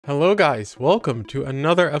Hello guys, welcome to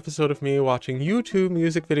another episode of me watching YouTube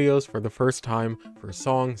music videos for the first time for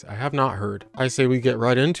songs I have not heard. I say we get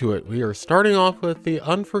right into it. We are starting off with the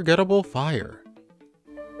Unforgettable Fire.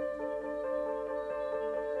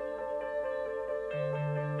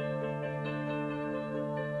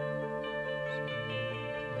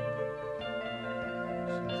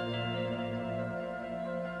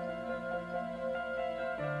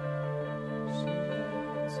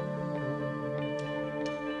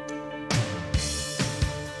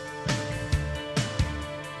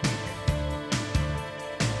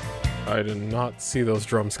 I did not see those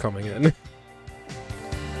drums coming in.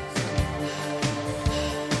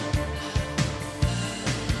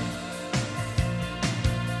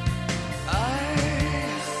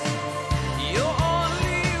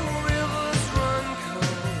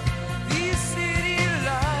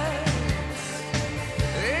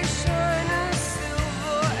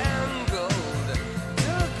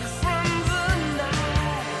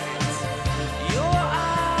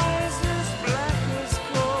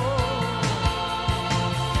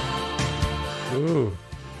 Ooh.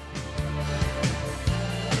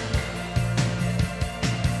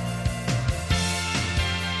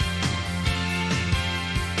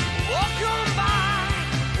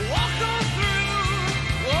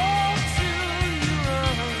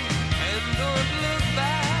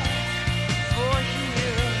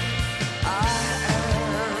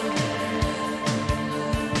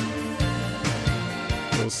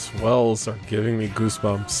 Those swells are giving me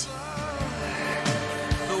goosebumps.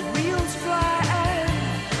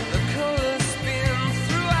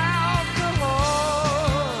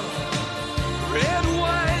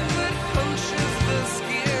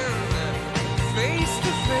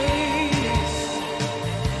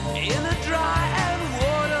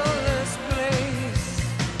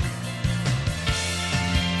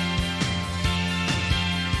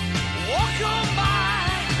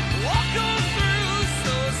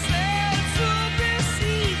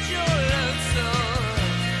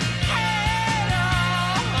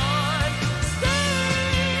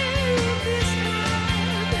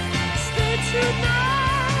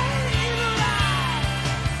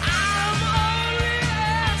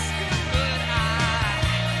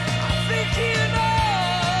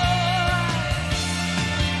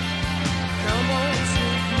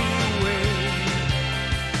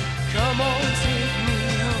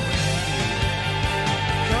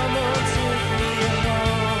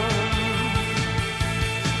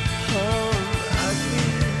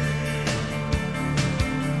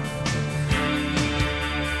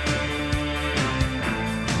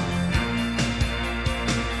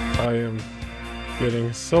 I am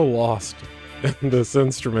getting so lost in this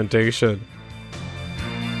instrumentation.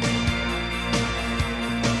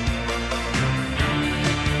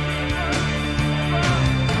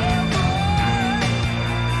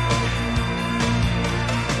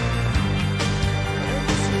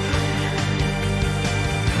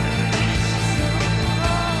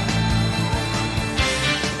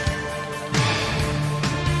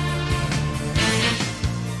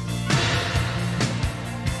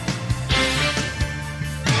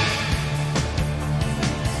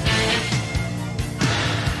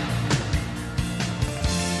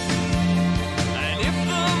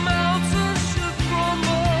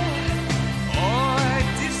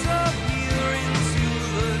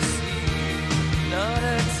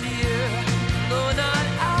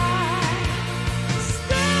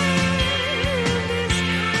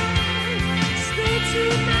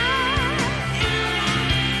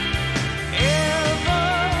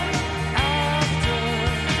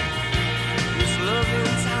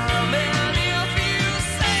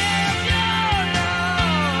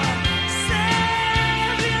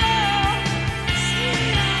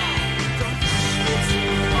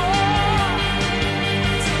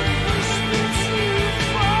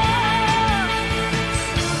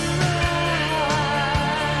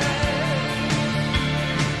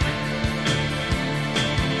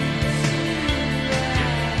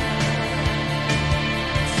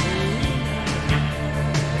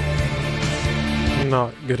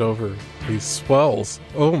 Not get over these swells.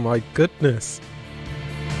 Oh my goodness.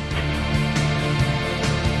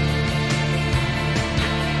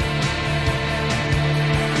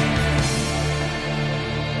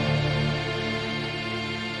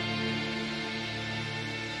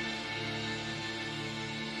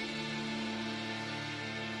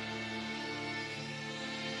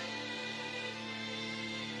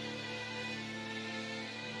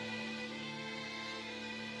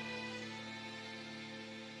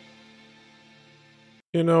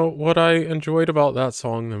 You know, what I enjoyed about that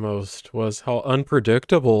song the most was how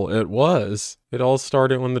unpredictable it was. It all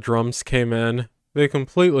started when the drums came in. They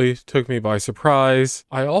completely took me by surprise.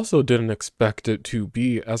 I also didn't expect it to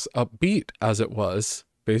be as upbeat as it was,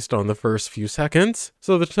 based on the first few seconds.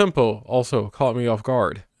 So the tempo also caught me off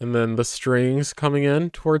guard. And then the strings coming in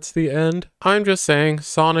towards the end. I'm just saying,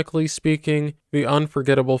 sonically speaking, the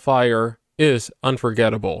Unforgettable Fire is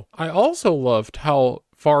unforgettable. I also loved how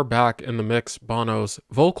far back in the mix Bono's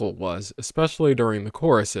vocal was, especially during the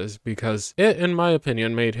choruses, because it, in my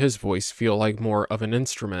opinion, made his voice feel like more of an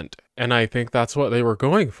instrument. And I think that's what they were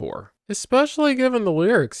going for. Especially given the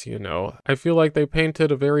lyrics, you know. I feel like they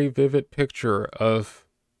painted a very vivid picture of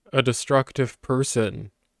a destructive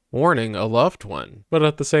person warning a loved one, but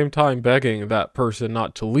at the same time begging that person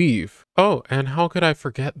not to leave. Oh, and how could I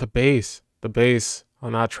forget the bass? The bass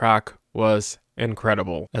on that track was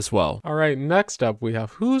incredible as well. All right, next up we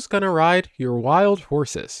have Who's Gonna Ride Your Wild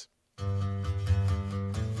Horses?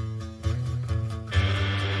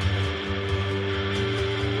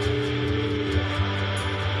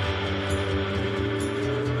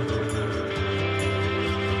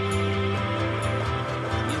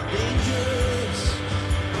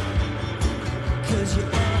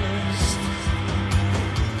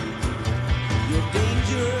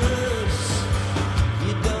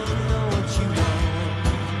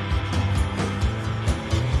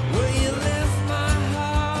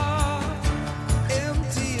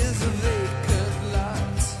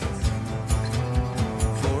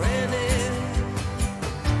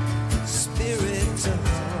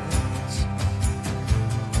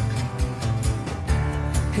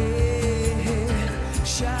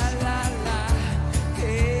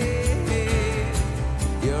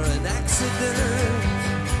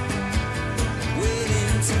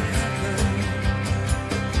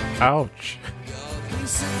 Ouch.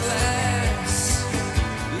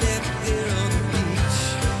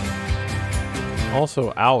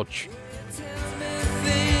 Also, ouch.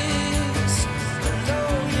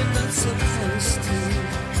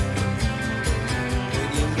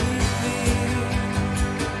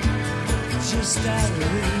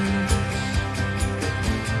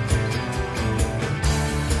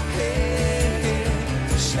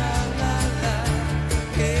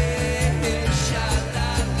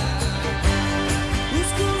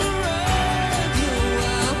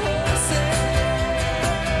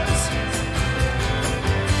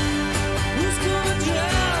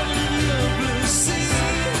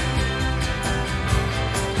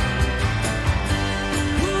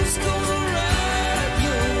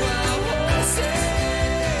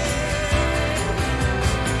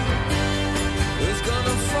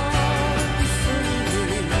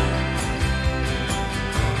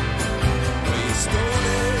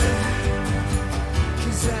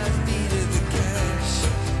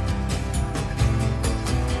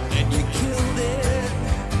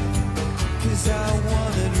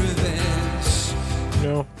 You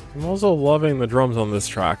know, I'm also loving the drums on this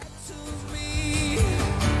track.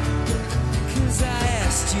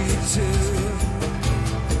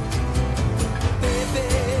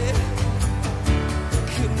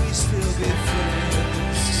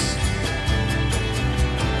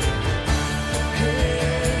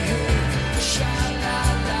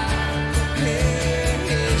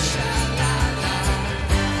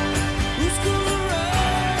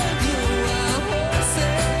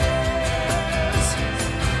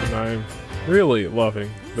 I'm really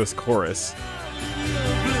loving this chorus.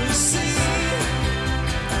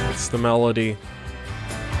 It's the melody.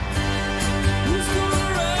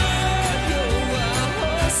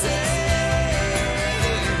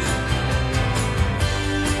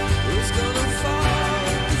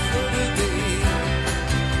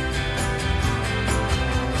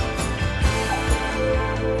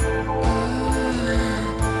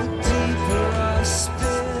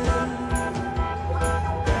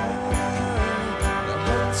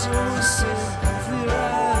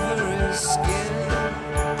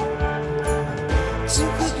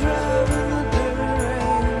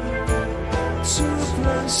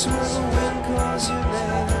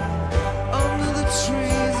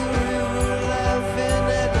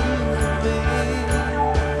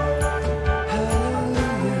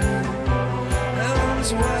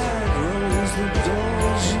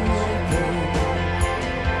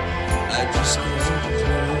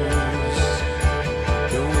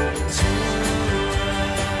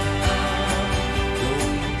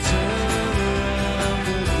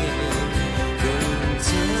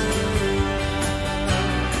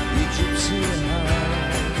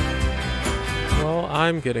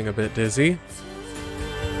 I'm getting a bit dizzy.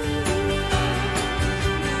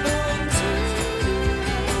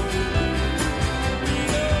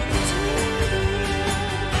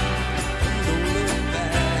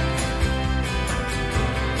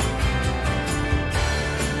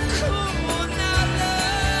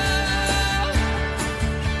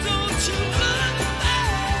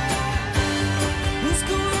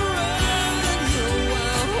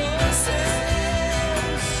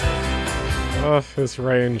 Ugh, his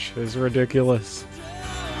range is ridiculous.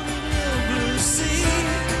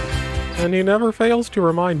 And he never fails to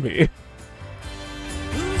remind me.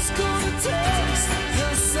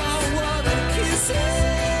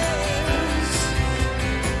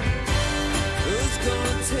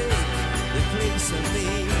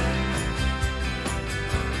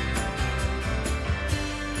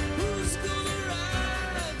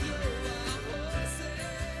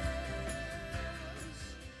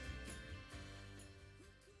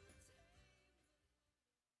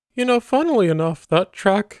 You know, funnily enough, that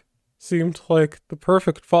track seemed like the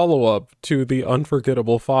perfect follow-up to the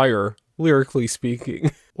Unforgettable Fire, lyrically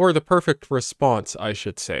speaking. Or the perfect response, I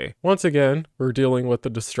should say. Once again, we're dealing with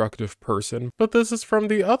the destructive person, but this is from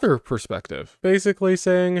the other perspective. Basically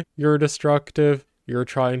saying, you're destructive, you're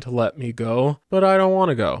trying to let me go, but I don't want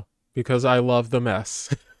to go, because I love the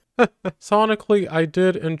mess. Sonically, I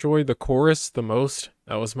did enjoy the chorus the most.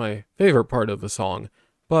 That was my favorite part of the song.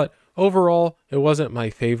 But overall, it wasn't my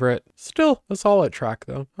favorite. Still a solid track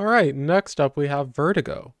though. Alright, next up we have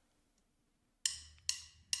Vertigo.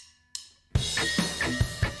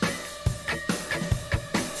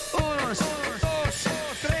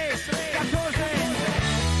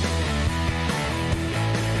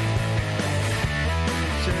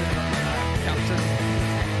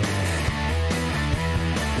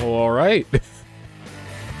 Alright.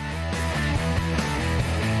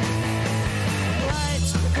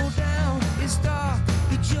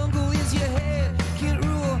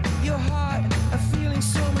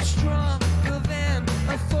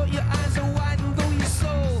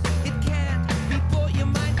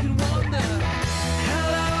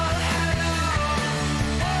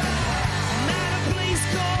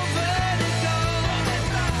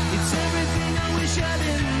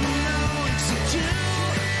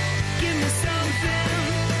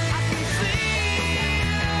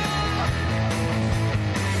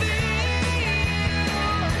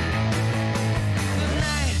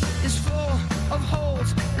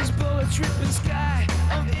 Tripping sky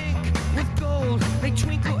of ink with gold. They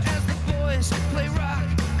twinkle as the boys play rock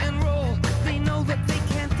and roll. They know that they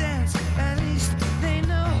can't dance, at least they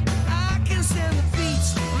know I can stand the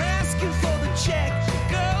beats. I'm asking for the check.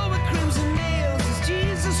 Girl with crimson nails is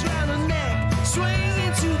Jesus round her neck. Swing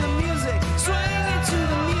into the music, swing into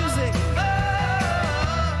the music. Oh,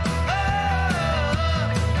 oh, oh,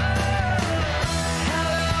 oh.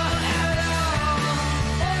 Hello, hello.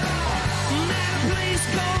 Please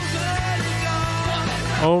go.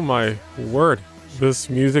 Oh my word, this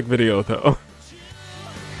music video though.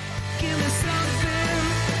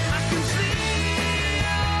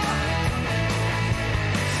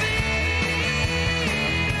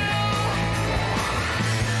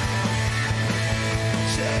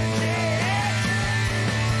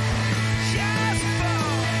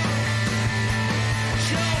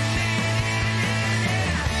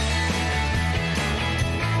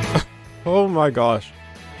 Oh my gosh.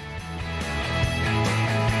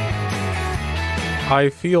 I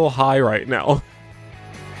feel high right now. All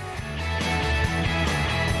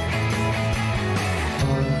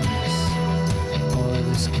of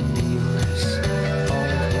this can be yours. All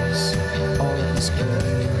of this can be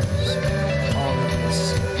yours.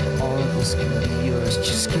 All of this can be yours.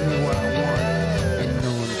 Just give me what I want, and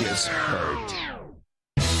no one gets hurt.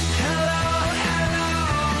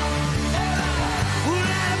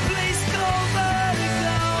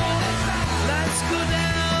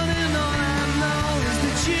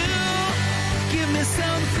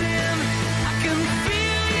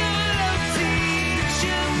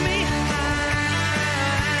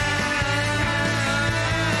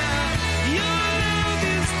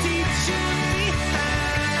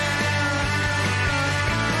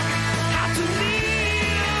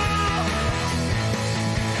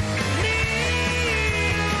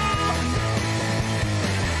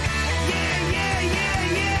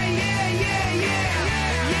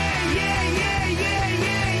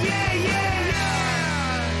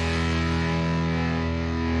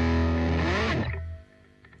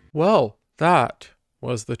 Well, that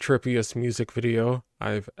was the trippiest music video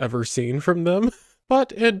I've ever seen from them.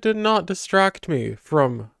 But it did not distract me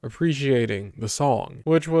from appreciating the song,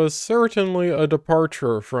 which was certainly a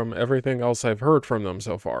departure from everything else I've heard from them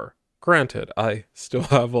so far. Granted, I still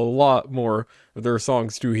have a lot more of their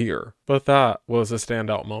songs to hear, but that was a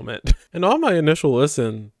standout moment. And on my initial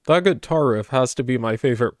listen, that guitar riff has to be my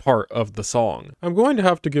favorite part of the song. I'm going to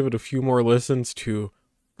have to give it a few more listens to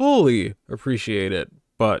fully appreciate it,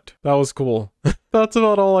 but that was cool. That's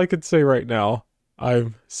about all I could say right now.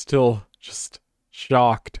 I'm still just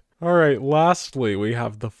shocked. Alright, lastly, we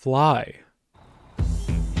have The Fly.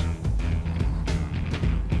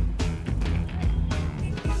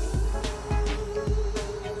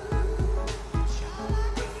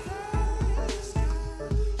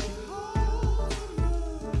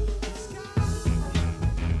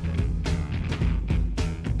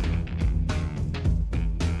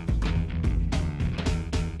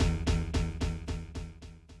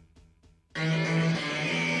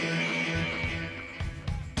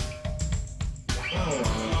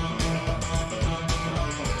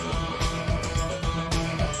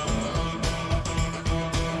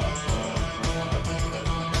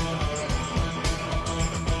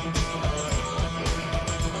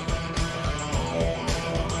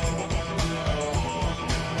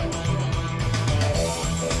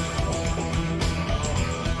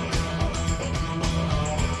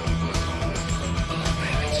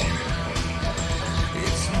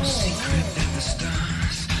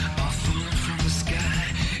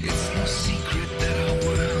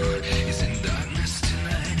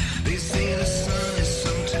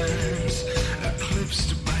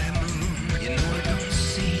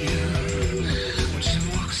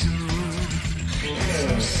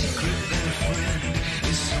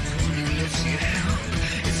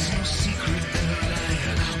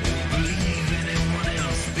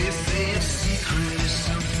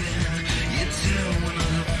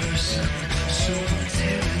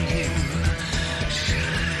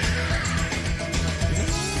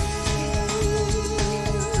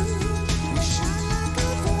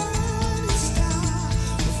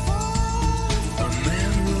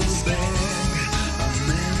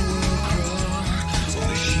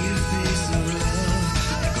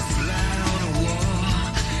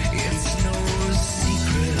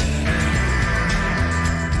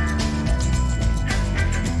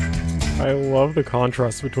 I love the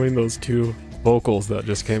contrast between those two vocals that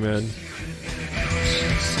just came in.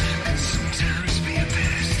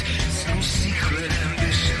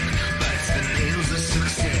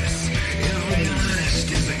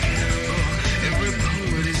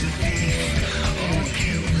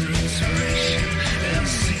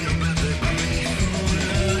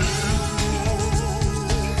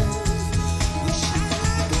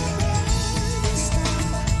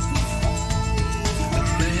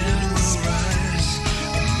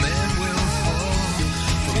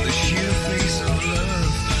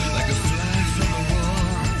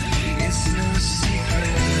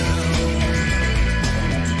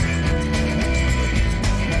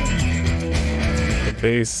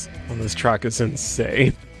 Bass on this track is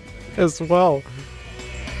insane as well.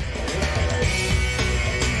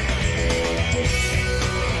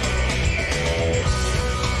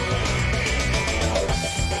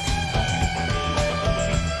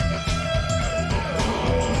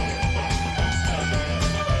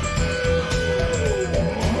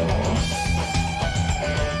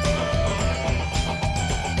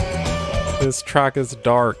 This track is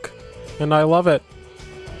dark, and I love it.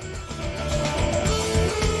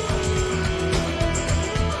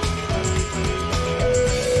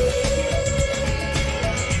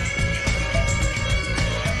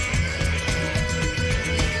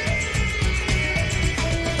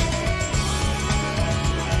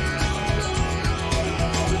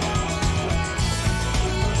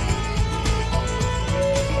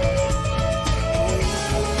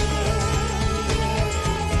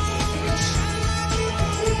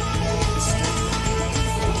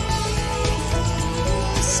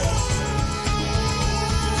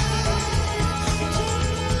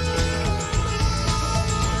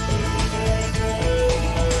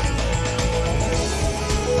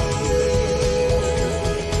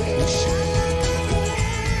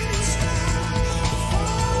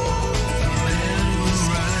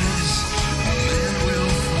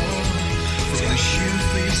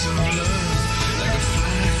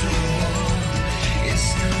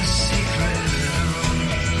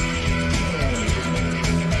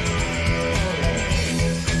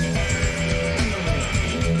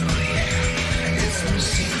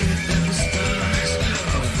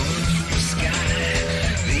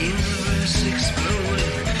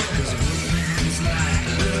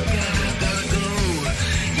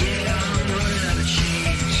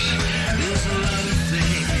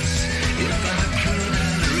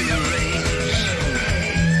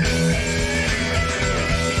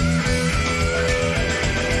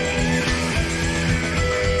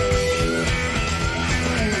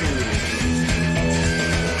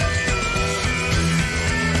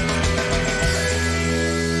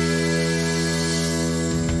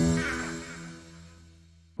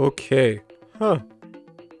 Okay,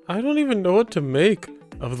 I don't even know what to make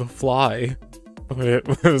of The Fly, but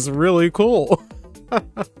it was really cool.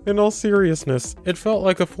 In all seriousness, it felt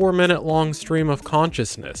like a 4-minute long stream of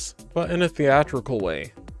consciousness, but in a theatrical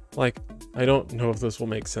way. Like, I don't know if this will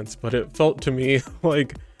make sense, but it felt to me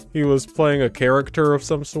like he was playing a character of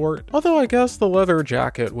some sort. Although I guess the leather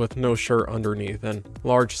jacket with no shirt underneath and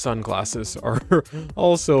large sunglasses are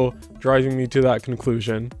also driving me to that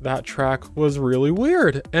conclusion. That track was really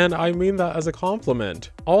weird, and I mean that as a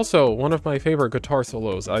compliment. Also, one of my favorite guitar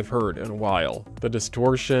solos I've heard in a while. The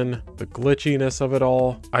distortion, the glitchiness of it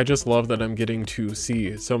all. I just love that I'm getting to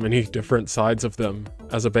see so many different sides of them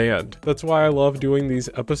as a band. That's why I love doing these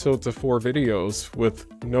episodes of 4 videos with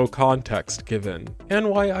no context given, and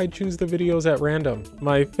why I choose the videos at random.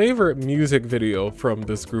 My favorite music video from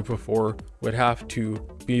this group of 4 would have to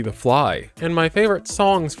be The Fly, and my favorite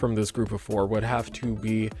songs from this group of 4 would have to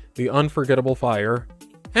be The Unforgettable Fire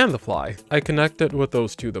and The Fly. I connected with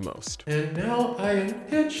those two the most. And now I am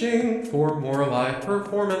itching for more live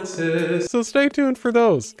performances, so stay tuned for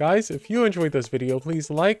those. Guys, if you enjoyed this video, please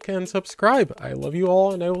like and subscribe. I love you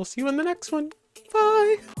all, and I will see you in the next one.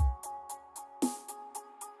 Bye!